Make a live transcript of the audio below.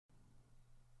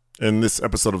In this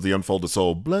episode of the Unfolded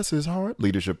Soul, Bless His Heart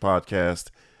Leadership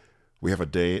Podcast, we have a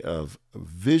day of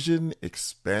vision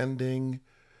expanding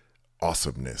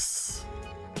awesomeness.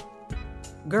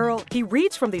 Girl, he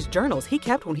reads from these journals he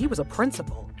kept when he was a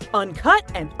principal.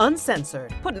 Uncut and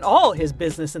uncensored, putting all his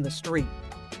business in the street.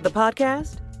 The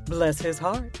podcast, Bless His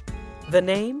Heart. The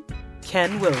name,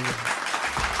 Ken Williams.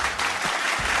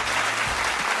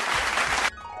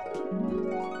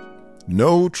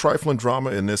 No trifling drama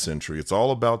in this entry. It's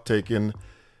all about taking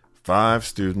 5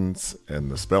 students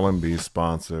and the Spelling Bee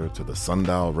sponsor to the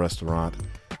Sundial Restaurant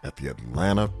at the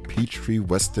Atlanta Peachtree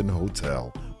Westin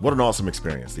Hotel. What an awesome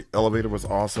experience. The elevator was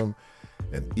awesome.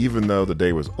 And even though the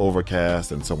day was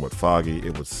overcast and somewhat foggy,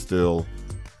 it was still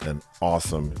an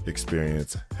awesome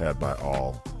experience had by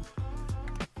all.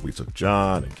 We took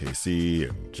John and Casey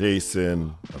and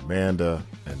Jason, Amanda,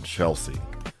 and Chelsea.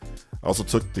 I also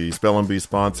took the Spelling Bee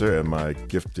sponsor and my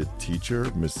gifted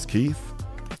teacher, Miss Keith,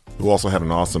 who also had an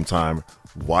awesome time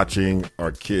watching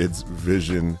our kids'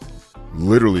 vision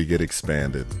literally get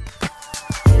expanded.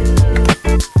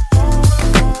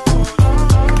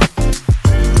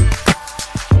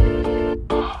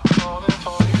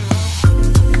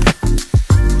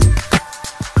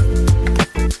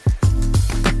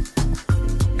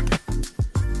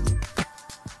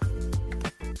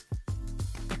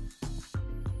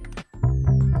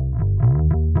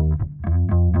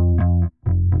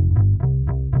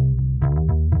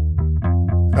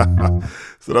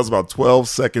 So that's about 12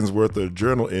 seconds worth of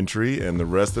journal entry, and the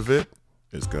rest of it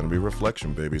is going to be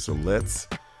reflection, baby. So let's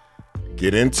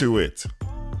get into it.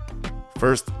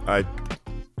 First, I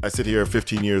sit here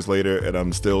 15 years later, and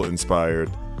I'm still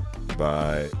inspired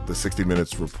by the 60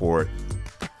 Minutes report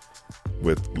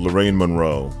with Lorraine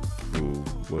Monroe, who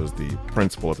was the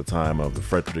principal at the time of the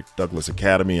Frederick Douglass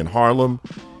Academy in Harlem.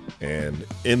 And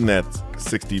in that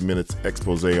 60 Minutes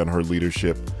expose on her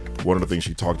leadership, one of the things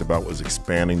she talked about was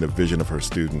expanding the vision of her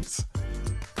students.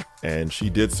 And she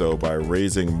did so by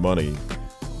raising money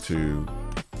to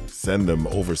send them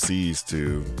overseas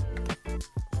to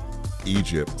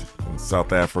Egypt and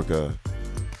South Africa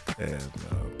and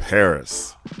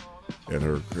Paris. And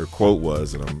her quote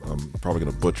was, and I'm probably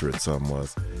going to butcher it some,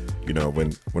 was, you know,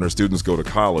 when her students go to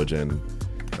college and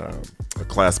a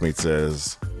classmate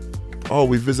says, "Oh,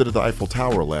 we visited the Eiffel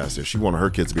Tower last year," she wanted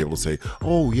her kids to be able to say,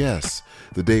 "Oh, yes,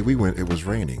 the day we went, it was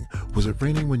raining. Was it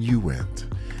raining when you went?"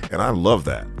 And I love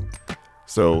that.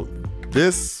 So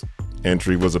this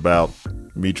entry was about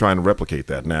me trying to replicate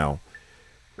that. Now,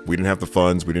 we didn't have the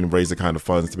funds. We didn't raise the kind of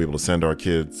funds to be able to send our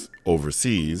kids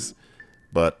overseas.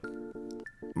 But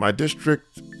my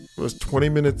district was 20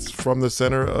 minutes from the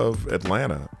center of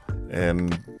Atlanta.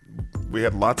 And we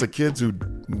had lots of kids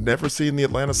who'd never seen the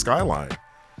Atlanta skyline.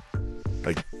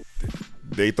 Like,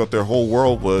 they thought their whole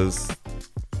world was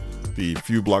the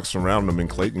few blocks surrounding them in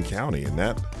Clayton County, and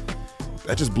that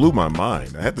just blew my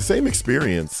mind. I had the same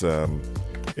experience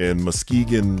in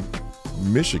Muskegon,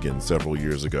 Michigan several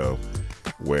years ago,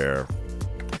 where,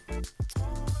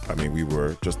 I mean, we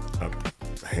were just a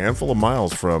handful of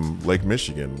miles from Lake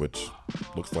Michigan, which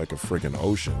looks like a friggin'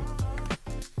 ocean,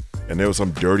 and there was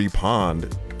some dirty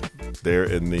pond there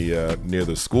in the near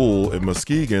the school in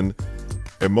Muskegon.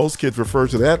 And most kids refer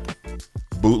to that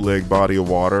bootleg body of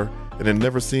water and had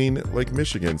never seen Lake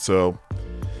Michigan. So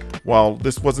while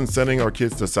this wasn't sending our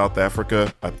kids to South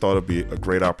Africa, I thought it'd be a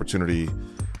great opportunity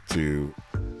to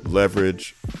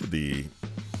leverage the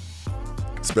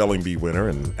Spelling Bee winner.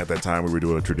 And at that time, we were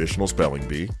doing a traditional Spelling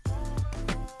Bee.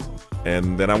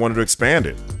 And then I wanted to expand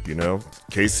it. You know,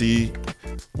 Casey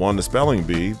won the Spelling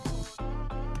Bee,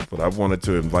 but I wanted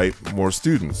to invite more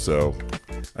students. So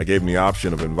I gave him the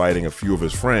option of inviting a few of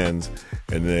his friends,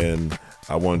 and then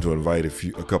I wanted to invite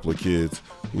a couple of kids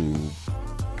who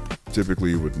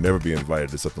typically would never be invited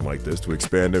to something like this to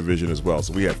expand their vision as well.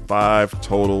 So we had 5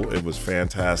 total. It was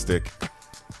fantastic.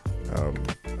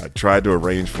 I tried to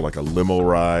arrange for like a limo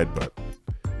ride, but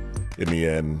in the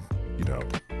end, you know,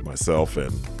 myself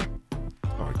and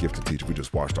our gifted teacher, we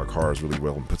just washed our cars really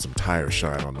well and put some tire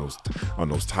shine on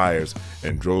those tires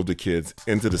and drove the kids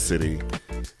into the city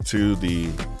to the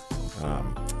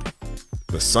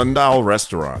Sundial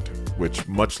Restaurant, which,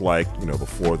 much like, you know,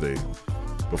 before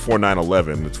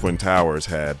 9/11, the Twin Towers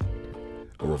had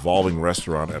a revolving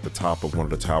restaurant at the top of one of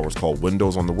the towers called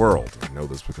Windows on the World. I know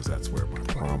this because that's where my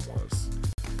prom was.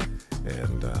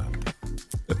 And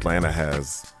Atlanta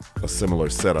has a similar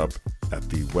setup at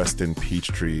the Westin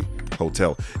Peachtree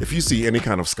Hotel. If you see any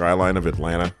kind of skyline of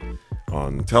Atlanta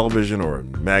on television or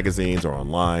in magazines or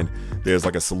online, there's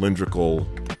like a cylindrical,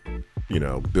 you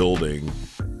know, building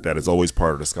that is always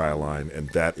part of the skyline, and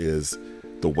that is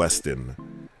the Westin.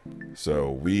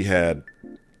 So we had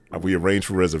we arranged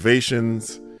for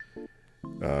reservations.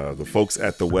 The folks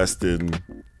at the Westin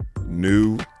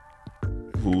knew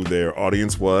who their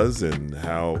audience was and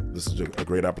how this is a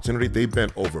great opportunity. They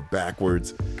bent over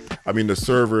backwards. I mean, the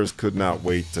servers could not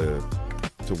wait to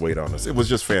wait on us. It was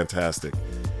just fantastic.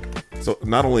 So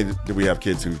not only did we have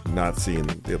kids who've not seen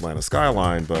the Atlanta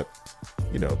skyline, but,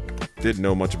 didn't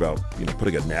know much about,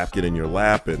 putting a napkin in your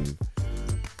lap. And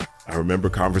I remember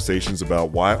conversations about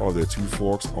why are there 2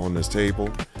 forks on this table?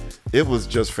 It was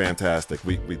just fantastic.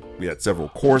 We had several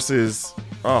courses.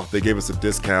 Oh, they gave us a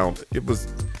discount. It was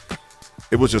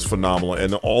just phenomenal.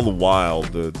 And all the while,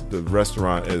 the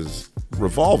restaurant is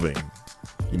revolving,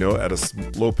 at a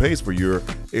slow pace where you're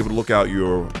able to look out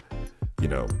your,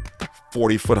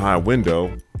 40-foot high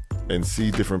window and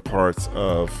see different parts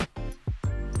of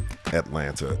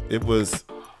Atlanta. It was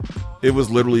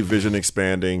literally vision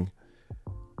expanding.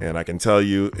 And I can tell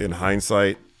you, in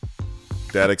hindsight,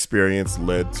 that experience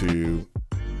led to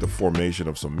the formation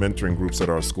of some mentoring groups at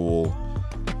our school.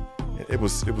 It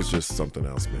was just something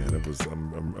else, man.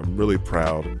 I'm really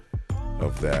proud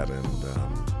of that, and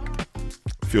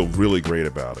feel really great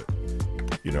about it.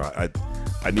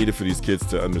 I needed for these kids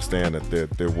to understand that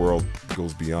their world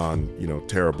goes beyond,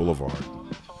 Terra Boulevard.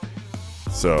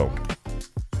 So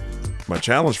my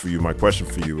challenge for you, my question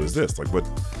for you is this: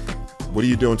 what are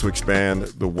you doing to expand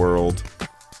the world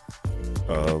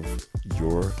of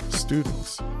your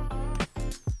students?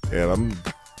 And I'm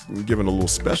giving a little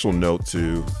special note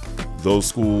to those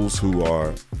schools who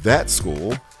are that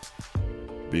school,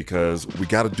 because we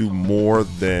got to do more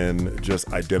than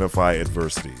just identify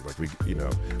adversity.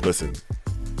 Listen,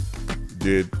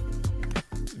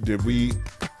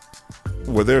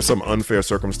 were there some unfair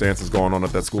circumstances going on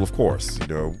at that school? Of course,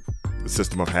 the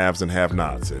system of haves and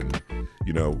have-nots, and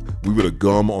we were the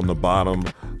gum on the bottom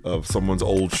of someone's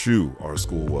old shoe, our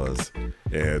school was.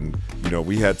 And,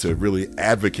 we had to really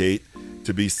advocate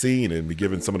to be seen and be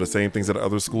given some of the same things that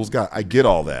other schools got. I get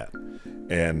all that.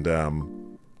 And,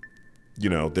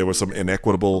 there were some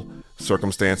inequitable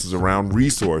circumstances around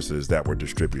resources that were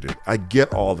distributed. I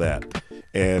get all that.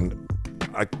 And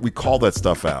we call that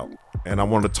stuff out. And I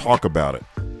want to talk about it.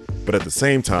 But at the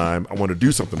same time, I want to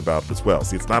do something about it as well.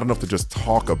 See, it's not enough to just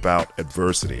talk about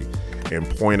adversity and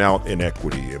point out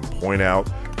inequity and point out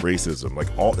racism.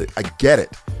 I get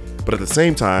it. But at the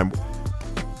same time,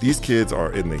 these kids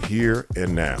are in the here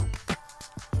and now.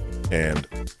 And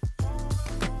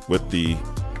with the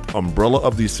umbrella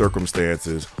of these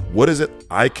circumstances, what is it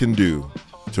I can do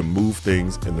to move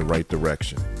things in the right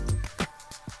direction?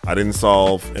 I didn't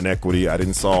solve inequity. I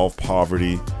didn't solve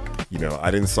poverty.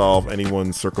 I didn't solve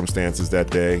anyone's circumstances that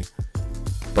day.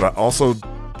 But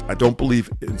I don't believe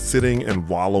in sitting and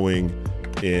wallowing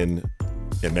in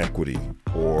inequity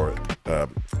or,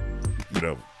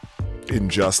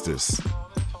 injustice.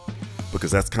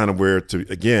 Because that's kind of where,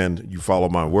 you follow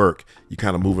my work, you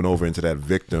kind of moving over into that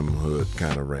victimhood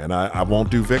kind of rant. I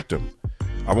won't do victim.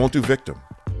 I won't do victim.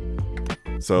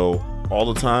 So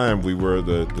all the time we were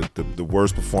the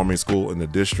worst performing school in the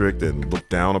district and looked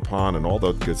down upon and all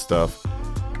that good stuff.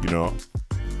 I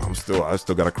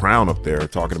still got a crown up there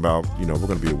talking about, we're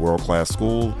going to be a world-class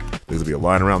school. There's going to be a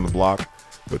line around the block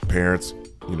with parents,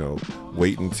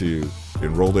 waiting to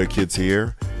enroll their kids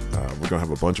here. We're going to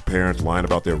have a bunch of parents lying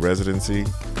about their residency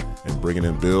and bringing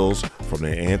in bills from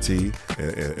their auntie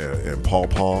and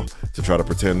pawpaw to try to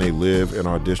pretend they live in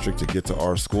our district to get to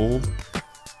our school.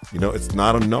 It's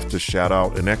not enough to shout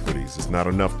out inequities. It's not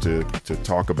enough to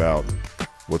talk about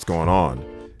what's going on.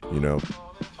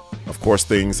 Of course,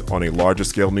 things on a larger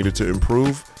scale needed to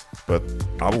improve, but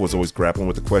I was always grappling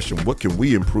with the question, what can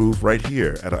we improve right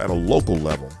here at a local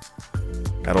level?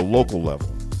 At a local level.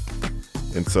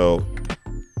 And so,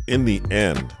 in the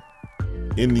end,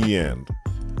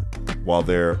 while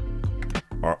there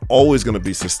are always going to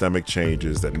be systemic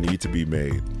changes that need to be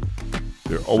made,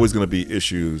 there are always going to be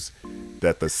issues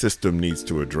that the system needs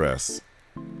to address.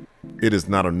 It is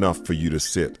not enough for you to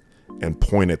sit and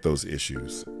point at those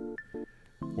issues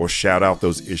or shout out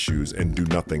those issues and do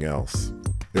nothing else.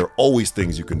 There are always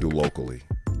things you can do locally.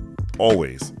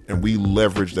 Always. And we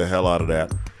leverage the hell out of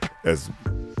that as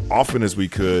often as we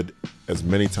could, as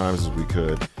many times as we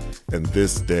could. And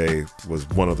this day was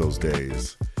one of those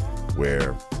days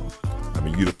where,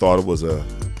 you'd have thought it was a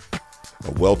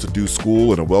well-to-do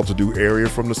school in a well-to-do area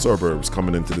from the suburbs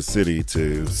coming into the city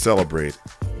to celebrate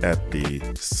at the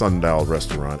Sundial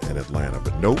restaurant in Atlanta.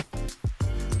 But nope,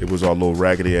 it was our little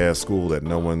raggedy-ass school that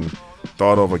no one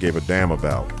thought of or gave a damn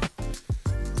about,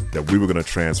 that we were going to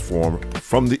transform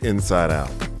from the inside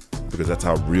out, because that's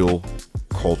how real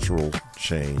cultural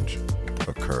change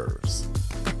occurs.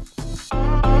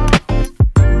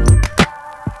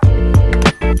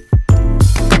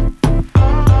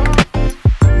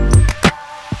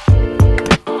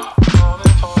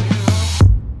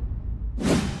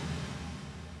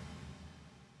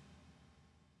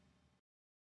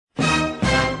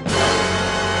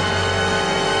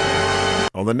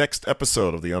 On the next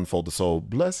episode of the Unfold the Soul,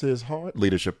 Bless His Heart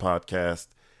Leadership Podcast,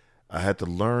 I had to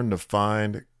learn to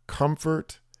find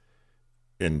comfort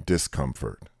in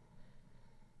discomfort.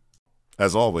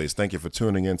 As always, thank you for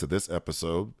tuning in to this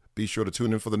episode. Be sure to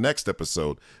tune in for the next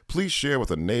episode. Please share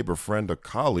with a neighbor, friend, or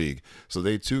colleague so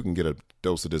they too can get a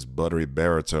dose of this buttery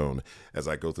baritone as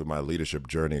I go through my leadership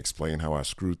journey, explain how I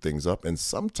screwed things up and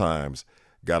sometimes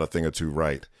got a thing or two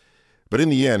right. But in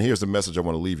the end, here's the message I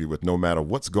want to leave you with. No matter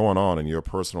what's going on in your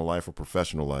personal life or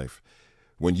professional life,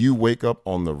 when you wake up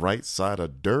on the right side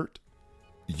of dirt,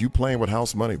 you playing with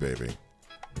house money, baby.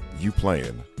 You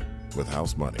playing with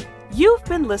house money. You've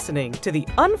been listening to the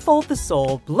Unfold the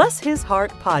Soul, Bless His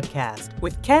Heart podcast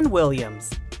with Ken Williams.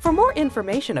 For more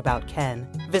information about Ken,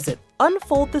 visit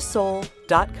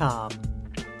unfoldthesoul.com.